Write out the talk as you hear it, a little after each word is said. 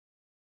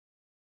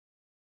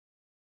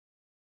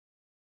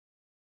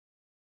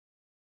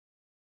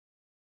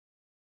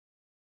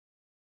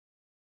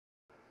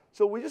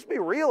So we just be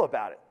real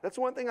about it. That's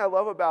one thing I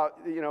love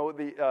about,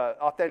 the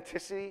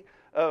authenticity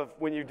of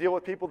when you deal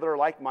with people that are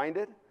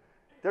like-minded.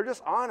 They're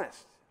just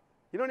honest.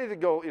 You don't need to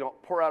go,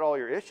 pour out all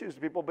your issues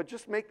to people, but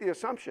just make the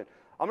assumption.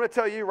 I'm going to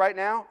tell you right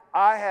now,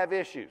 I have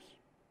issues.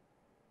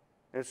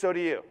 And so do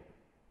you.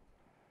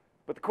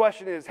 But the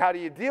question is, how do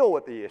you deal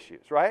with the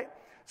issues, right?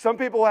 Some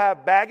people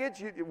have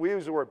baggage. We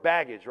use the word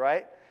baggage,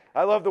 right?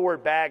 I love the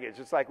word baggage.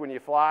 It's like when you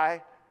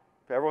fly,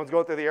 everyone's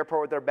going through the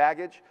airport with their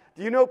baggage.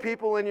 Do you know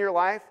people in your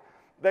life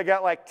that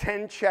got like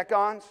 10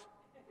 check-ons?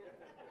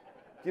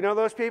 Do you know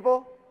those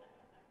people?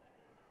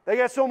 They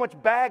got so much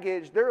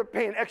baggage, they're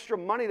paying extra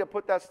money to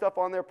put that stuff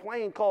on their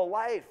plane called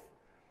life.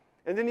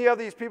 And then you have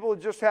these people who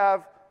just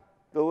have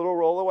the little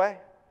rollaway,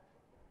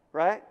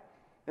 right?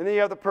 And then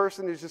you have the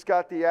person who's just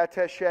got the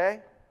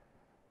attaché.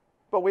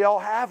 But we all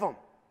have them.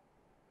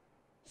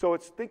 So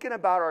it's thinking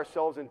about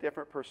ourselves in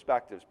different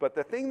perspectives. But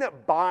the thing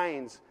that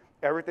binds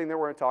everything that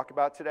we're going to talk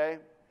about today,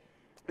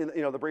 in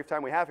the brief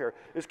time we have here,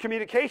 is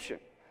communication.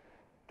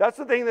 That's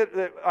the thing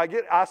that I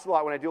get asked a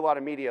lot when I do a lot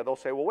of media. They'll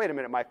say, well, wait a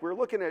minute, Mike, we're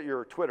looking at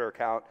your Twitter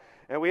account,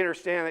 and we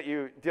understand that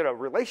you did a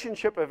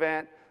relationship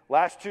event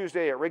last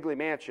Tuesday at Wrigley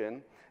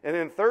Mansion, and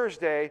then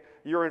Thursday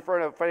you were in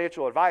front of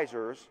financial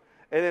advisors,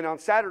 and then on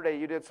Saturday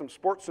you did some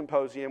sports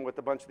symposium with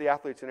a bunch of the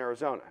athletes in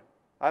Arizona.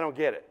 I don't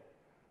get it.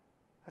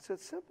 I said,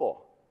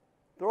 simple.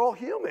 They're all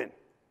human.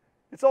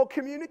 It's all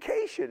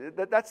communication.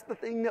 That's the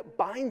thing that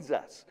binds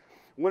us.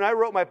 When I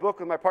wrote my book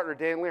with my partner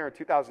Dan Lear in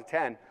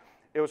 2010,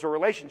 it was a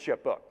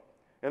relationship book.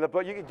 And the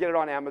book, you can get it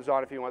on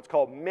Amazon if you want. It's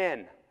called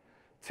Men.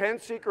 10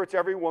 Secrets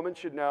Every Woman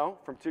Should Know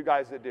from Two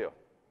Guys That Do.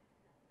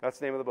 That's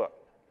the name of the book.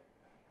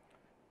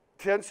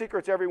 10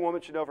 Secrets Every Woman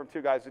Should Know from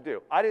Two Guys That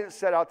Do. I didn't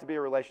set out to be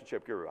a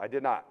relationship guru. I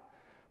did not.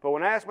 But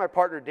when I asked my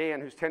partner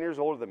Dan, who's 10 years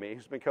older than me,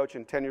 who's been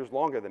coaching 10 years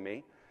longer than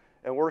me,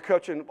 and we're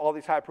coaching all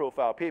these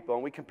high-profile people,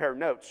 and we compare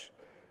notes.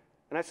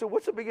 And I said,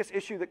 what's the biggest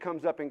issue that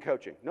comes up in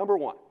coaching? Number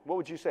one. What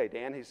would you say,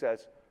 Dan? He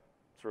says,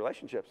 it's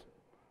relationships.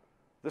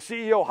 The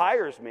CEO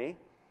hires me.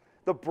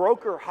 The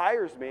broker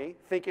hires me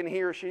thinking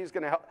he or she's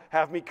going to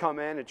have me come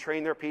in and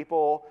train their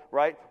people,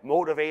 right?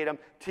 Motivate them,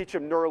 teach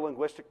them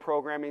neuro-linguistic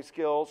programming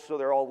skills so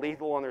they're all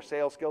lethal on their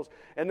sales skills.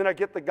 And then I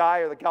get the guy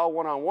or the gal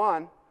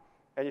one-on-one,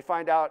 and you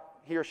find out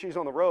he or she's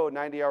on the road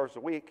 90 hours a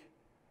week.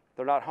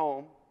 They're not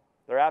home.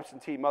 They're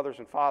absentee mothers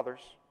and fathers.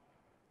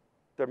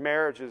 Their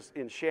marriage is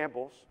in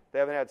shambles. They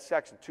haven't had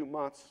sex in 2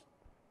 months.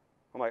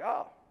 I'm like,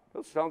 oh,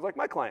 this sounds like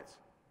my clients.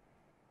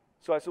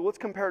 So I said, let's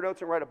compare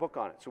notes and write a book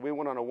on it. So we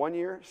went on a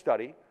 1-year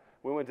study.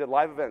 We went and did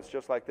live events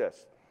just like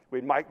this.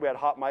 We had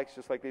hot mics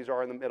just like these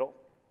are in the middle.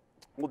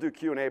 We'll do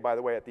Q&A, by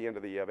the way, at the end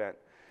of the event,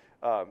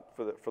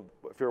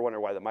 if you're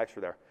wondering why the mics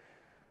were there.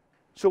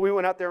 So we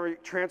went out there and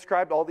we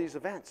transcribed all these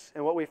events.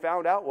 And what we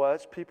found out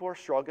was people are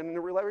struggling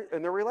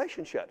in their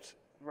relationships,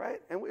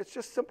 right? And it's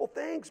just simple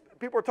things.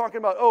 People are talking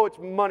about, oh, it's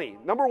money.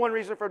 Number one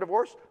reason for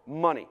divorce,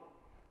 money.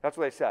 That's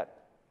what they said.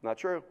 Not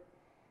true.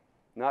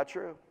 Not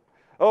true.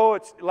 Oh,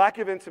 it's lack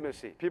of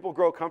intimacy. People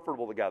grow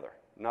comfortable together.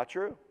 Not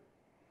true.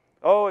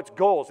 Oh, it's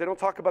goals. They don't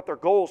talk about their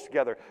goals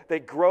together. They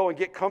grow and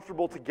get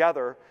comfortable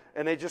together,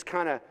 and they just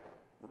kind of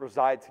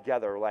reside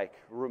together like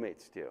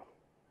roommates do.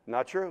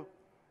 Not true.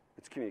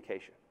 It's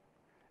communication.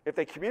 If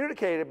they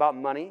communicate about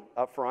money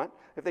up front,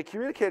 if they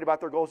communicate about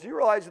their goals, you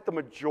realize that the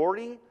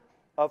majority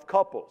of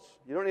couples,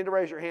 you don't need to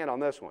raise your hand on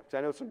this one, because I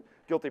know some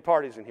guilty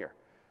parties in here.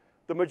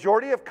 The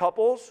majority of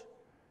couples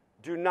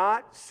do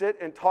not sit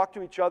and talk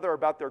to each other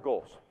about their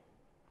goals.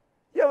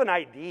 You have an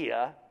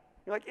idea.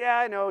 You're like, yeah,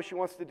 I know she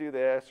wants to do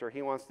this or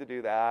he wants to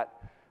do that.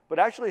 But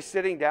actually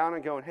sitting down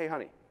and going, hey,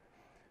 honey,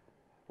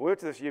 we went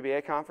to this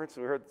UBA conference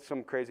and we heard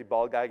some crazy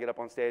bald guy get up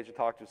on stage and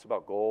talk to us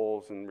about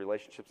goals and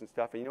relationships and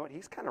stuff. And you know what?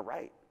 He's kind of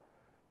right.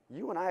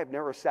 You and I have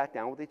never sat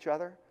down with each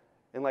other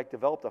and like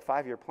developed a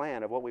 5-year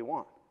plan of what we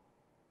want.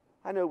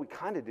 I know we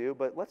kind of do,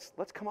 but let's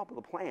come up with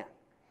a plan.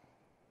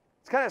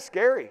 It's kind of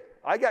scary.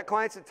 I got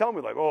clients that tell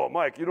me like, oh,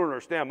 Mike, you don't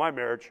understand my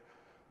marriage.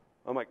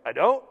 I'm like, I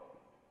don't.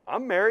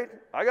 I'm married.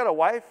 I got a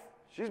wife.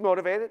 She's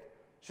motivated.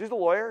 She's a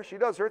lawyer. She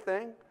does her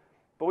thing.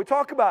 But we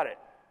talk about it.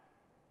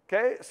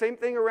 Okay? Same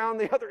thing around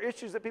the other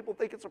issues that people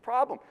think it's a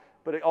problem.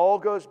 But it all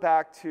goes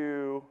back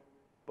to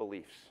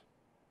beliefs.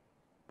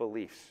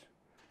 Beliefs.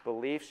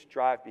 Beliefs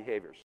drive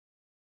behaviors.